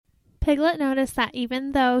Piglet noticed that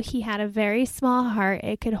even though he had a very small heart,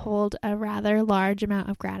 it could hold a rather large amount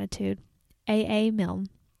of gratitude. A. Milne.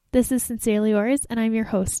 This is Sincerely Yours, and I'm your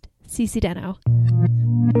host, Cece Deno.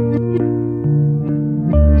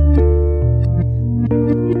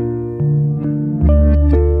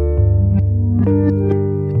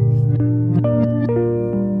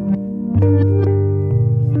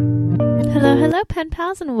 Hello, pen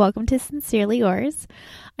pals, and welcome to Sincerely Yours.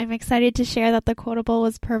 I'm excited to share that the quotable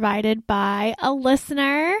was provided by a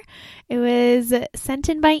listener. It was sent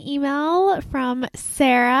in by email from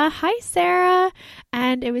Sarah. Hi, Sarah.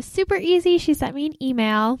 And it was super easy. She sent me an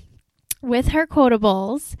email with her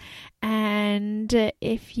quotables. And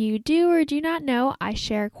if you do or do not know, I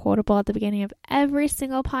share a quotable at the beginning of every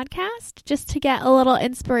single podcast just to get a little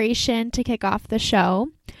inspiration to kick off the show.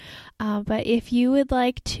 But if you would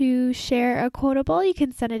like to share a quotable, you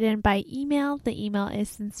can send it in by email. The email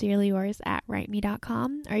is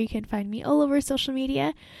sincerelyyours@writeme.com, or you can find me all over social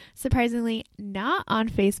media. Surprisingly, not on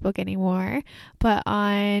Facebook anymore, but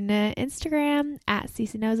on Instagram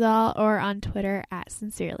 @CeCeKnowsAll or on Twitter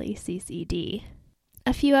 @SincerelyCCD.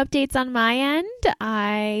 A few updates on my end.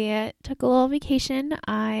 I took a little vacation.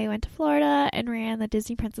 I went to Florida and ran the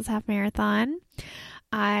Disney Princess Half Marathon.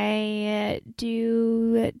 I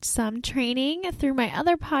do some training through my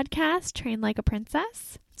other podcast, Train Like a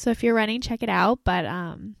Princess. So if you're running, check it out. But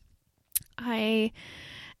I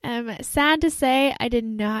am sad to say I did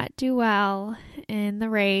not do well in the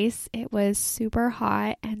race. It was super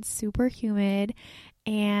hot and super humid.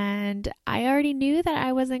 And I already knew that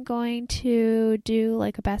I wasn't going to do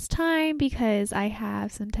like a best time because I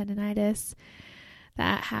have some tendonitis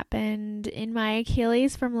that happened in my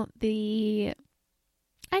Achilles from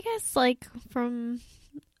from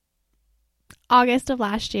August of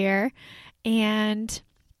last year. And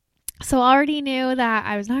so I already knew that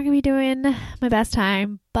I was not going to be doing my best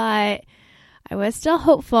time, but I was still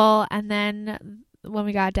hopeful. And then when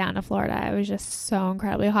we got down to Florida, it was just so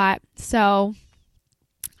incredibly hot. So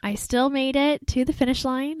I still made it to the finish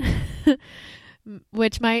line,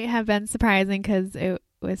 which might have been surprising because it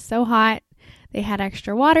was so hot. They had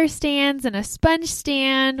extra water stands and a sponge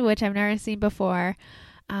stand, which I've never seen before.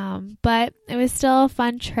 But it was still a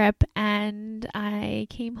fun trip, and I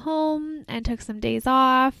came home and took some days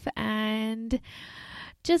off and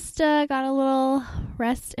just got a little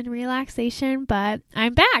rest and relaxation, but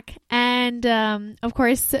I'm back. And of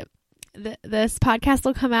course, this podcast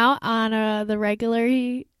will come out on the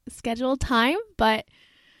regularly scheduled time, but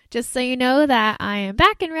just so you know that I am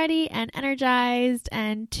back and ready and energized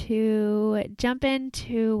and to jump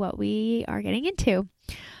into what we are getting into.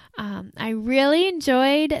 I really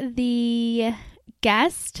enjoyed the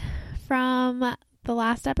guest from the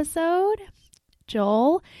last episode,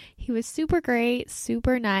 Joel. He was super great,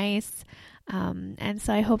 super nice. And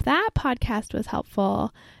so I hope that podcast was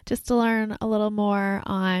helpful just to learn a little more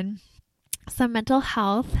on some mental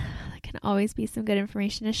health. That can always be some good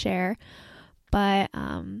information to share. But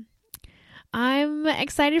I'm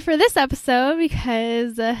excited for this episode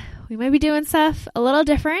because we might be doing stuff a little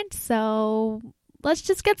different. So let's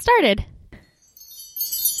just get started.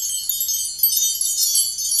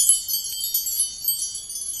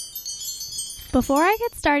 Before I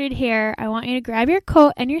get started here, I want you to grab your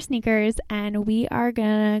coat and your sneakers, and we are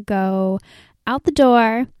going to go out the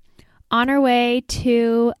door on our way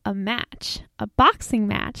to a match, a boxing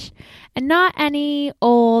match. And not any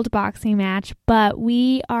old boxing match, but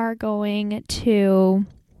we are going to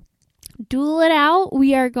duel it out.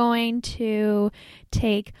 We are going to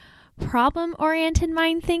take problem-oriented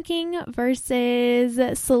mind thinking versus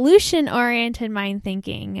solution-oriented mind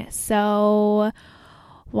thinking. So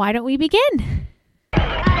why don't we begin? We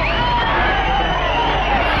have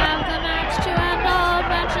the match to end all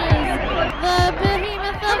matches. The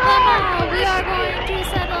behemoth of them all. We are going to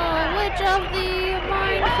settle which of the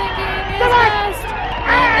mind thinking is best.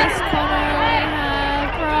 In this corner we have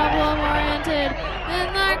problem-oriented. In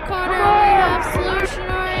that corner we have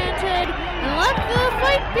solution-oriented. And let the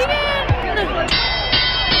fight begin!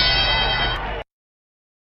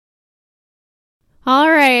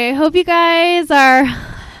 Alright, I hope you guys are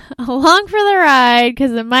along for the ride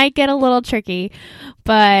because it might get a little tricky.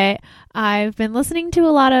 But I've been listening to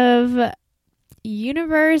a lot of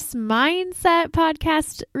universe mindset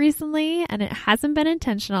podcasts recently, and it hasn't been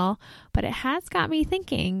intentional, but it has got me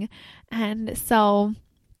thinking. And so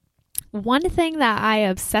one thing that I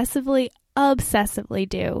obsessively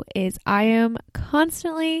do is I am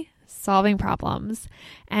constantly solving problems.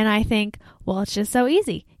 And I think, well, it's just so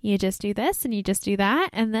easy. You just do this and you just do that,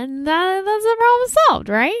 and then that's the problem solved,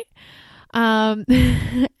 right?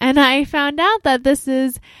 And I found out that this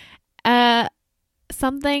is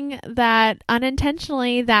something that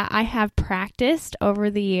unintentionally that I have practiced over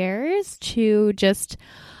the years to just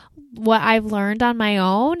what I've learned on my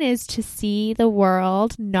own is to see the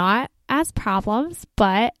world not as problems,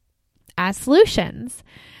 but as solutions.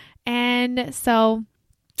 And so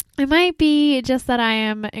it might be just that I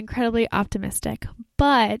am incredibly optimistic,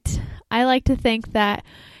 but I like to think that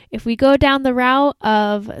if we go down the route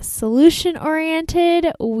of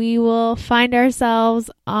solution-oriented, we will find ourselves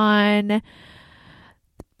on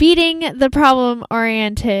beating the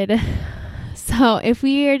problem-oriented. So if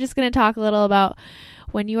we are just going to talk a little about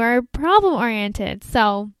when you are problem-oriented.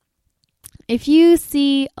 So if you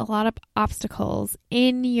see a lot of obstacles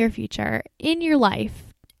in your future, in your life,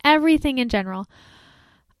 everything in general,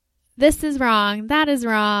 this is wrong, that is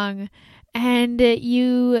wrong, and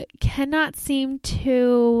you cannot seem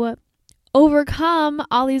to overcome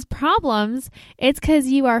all these problems, it's because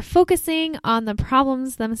you are focusing on the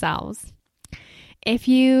problems themselves. If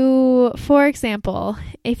you, for example,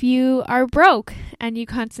 if you are broke and you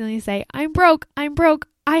constantly say, I'm broke,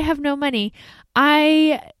 I have no money,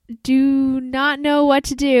 I do not know what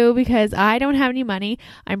to do because I don't have any money,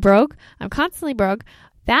 I'm broke, I'm constantly broke,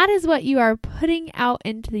 that is what you are putting out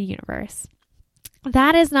into the universe.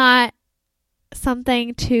 That is not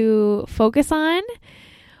something to focus on.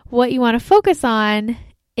 What you want to focus on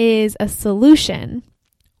is a solution.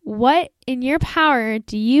 What in your power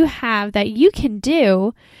do you have that you can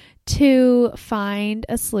do to find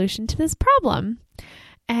a solution to this problem?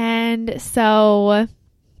 And so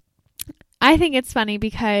I think it's funny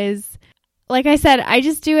because, like I said, I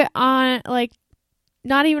just do it on, like,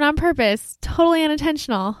 not even on purpose, totally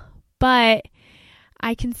unintentional, but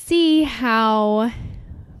I can see how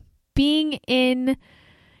being in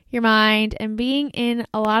your mind and being in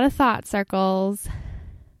a lot of thought circles,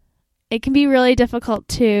 it can be really difficult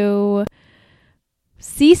to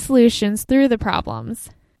see solutions through the problems.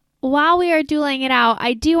 While we are dueling it out,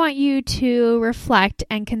 I do want you to reflect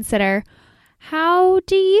and consider, how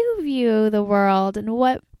do you view the world and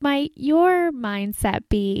what might your mindset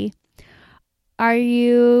be? Are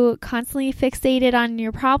you constantly fixated on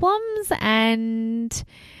your problems and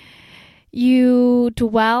you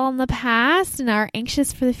dwell on the past and are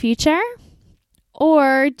anxious for the future?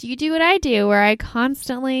 Or do you do what I do, where I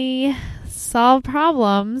constantly solve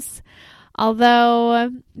problems,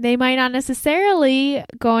 although they might not necessarily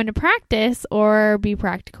go into practice or be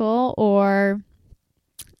practical or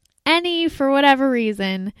any, for whatever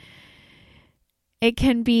reason, it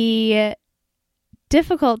can be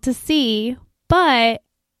difficult to see. But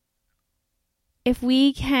if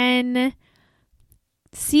we can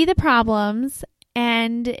see the problems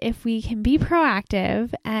and if we can be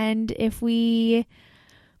proactive and if we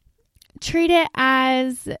treat it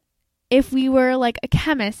as if we were like a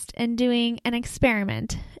chemist and doing an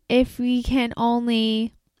experiment, if we can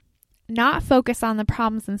only not focus on the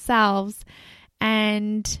problems themselves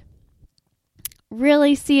and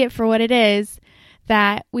really see it for what it is,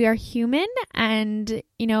 that we are human and,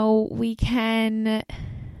 we can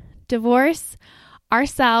divorce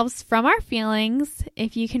ourselves from our feelings.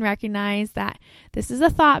 If you can recognize that this is a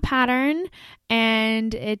thought pattern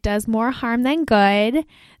and it does more harm than good,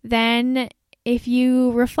 then if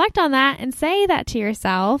you reflect on that and say that to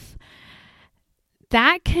yourself,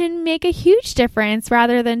 that can make a huge difference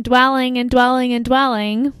rather than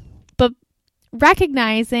dwelling, but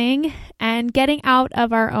recognizing and getting out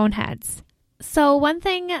of our own heads. So one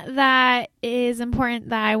thing that is important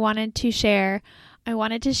that I wanted to share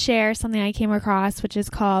something I came across, which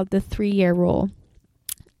is called the 3-year rule.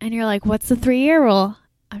 And you're like, what's the 3-year rule?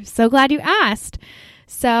 I'm so glad you asked.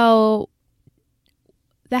 So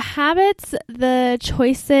the habits, the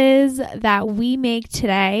choices that we make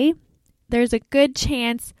today, there's a good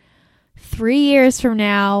chance 3 years from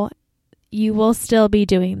now, you will still be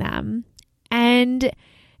doing them. And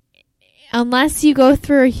unless you go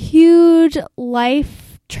through a huge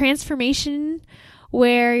life transformation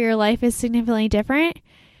where your life is significantly different,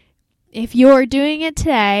 if you're doing it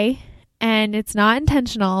today and it's not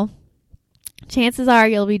intentional, chances are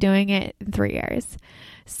you'll be doing it in 3 years.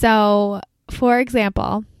 So, for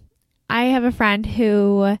example, I have a friend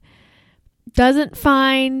who doesn't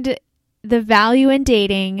find the value in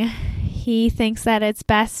dating. He thinks that it's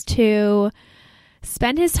best to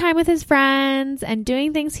spend his time with his friends and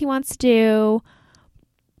doing things he wants to do.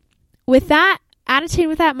 With that attitude,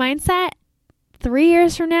 with that mindset, 3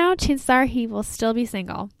 years from now, chances are he will still be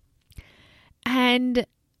single. And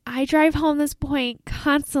I drive home this point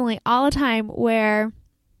constantly, all the time, where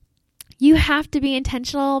you have to be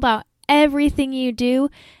intentional about everything you do,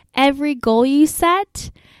 every goal you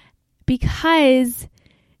set, because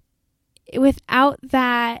without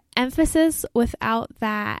that emphasis, without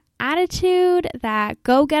that attitude, that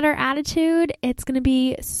go-getter attitude, it's going to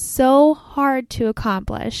be so hard to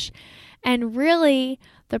accomplish. And really,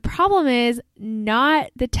 the problem is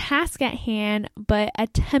not the task at hand, but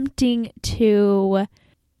attempting to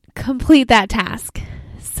complete that task.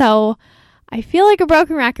 So I feel like a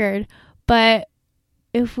broken record, but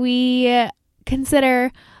if we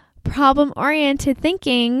consider problem-oriented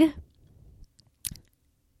thinking,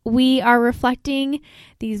 we are reflecting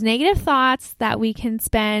these negative thoughts that we can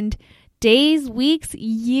spend days, weeks,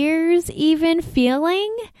 years even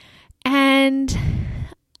feeling, and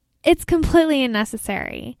it's completely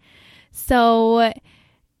unnecessary. So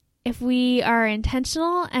if we are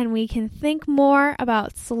intentional and we can think more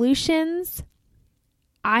about solutions,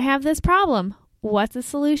 I have this problem. What's a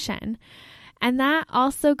solution? And that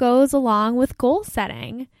also goes along with goal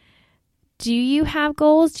setting. Do you have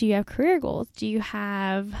goals? Do you have career goals? Do you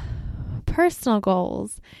have personal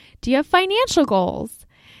goals? Do you have financial goals?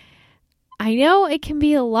 I know it can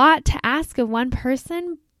be a lot to ask of one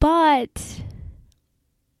person, but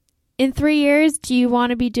in 3 years, do you want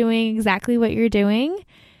to be doing exactly what you're doing?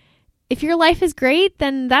 If your life is great,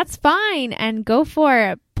 then that's fine and go for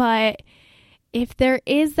it. But if there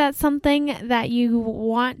is that something that you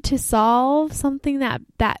want to solve, something that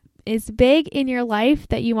is big in your life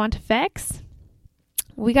that you want to fix,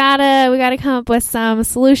 we gotta come up with some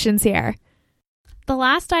solutions here. The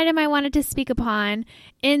last item I wanted to speak upon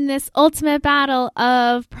in this ultimate battle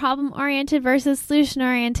of problem-oriented versus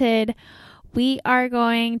solution-oriented, we are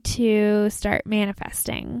going to start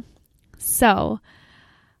manifesting. So,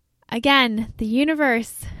 again, the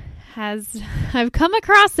universe I've come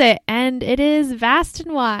across it, and it is vast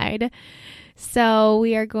and wide. So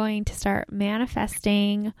we are going to start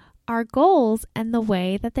manifesting our goals and the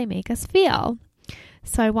way that they make us feel.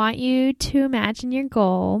 So I want you to imagine your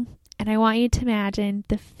goal, and I want you to imagine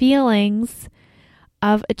the feelings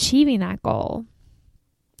of achieving that goal.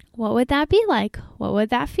 What would that be like? What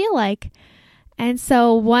would that feel like? And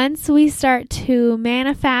so once we start to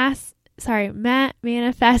manifest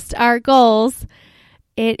our goals,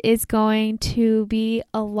 it is going to be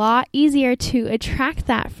a lot easier to attract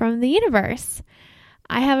that from the universe.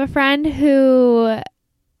 I have a friend who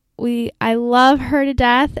I love her to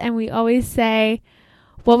death, and we always say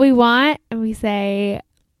what we want, and we say,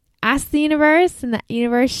 ask the universe, and the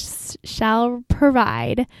universe shall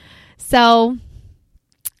provide. So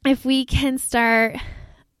if we can start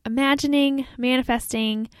imagining,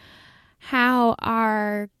 manifesting how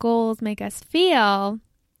our goals make us feel,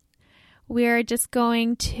 we're just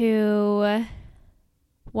going to,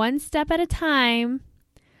 one step at a time,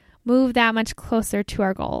 move that much closer to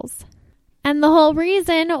our goals. And the whole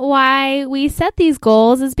reason why we set these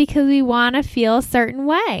goals is because we want to feel a certain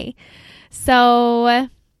way. So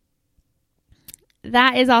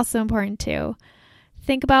that is also important too.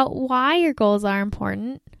 Think about why your goals are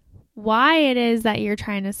important, why it is that you're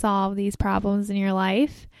trying to solve these problems in your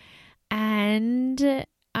life. And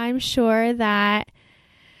I'm sure that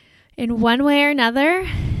in one way or another,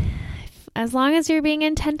 as long as you're being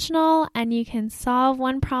intentional and you can solve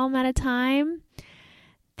one problem at a time,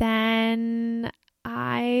 then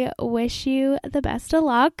I wish you the best of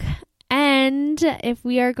luck. And if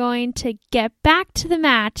we are going to get back to the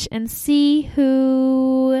match and see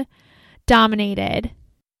who dominated.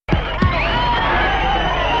 And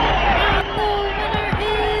the winner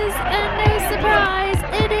is, and no surprise,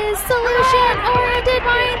 it is solution-oriented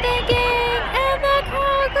mind thinking, and the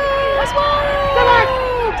crowd goes wild! Come on!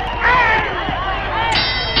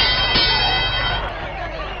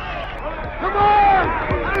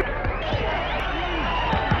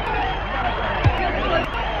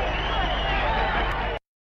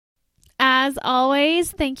 As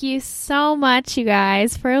always, thank you so much, you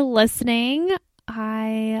guys, for listening.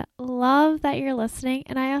 I love that you're listening,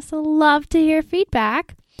 and I also love to hear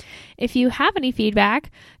feedback. If you have any feedback,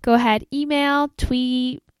 go ahead, email,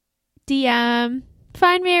 tweet, DM,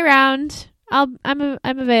 find me around. I'm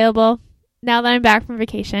available now that I'm back from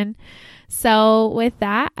vacation. So with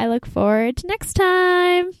that, I look forward to next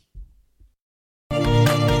time.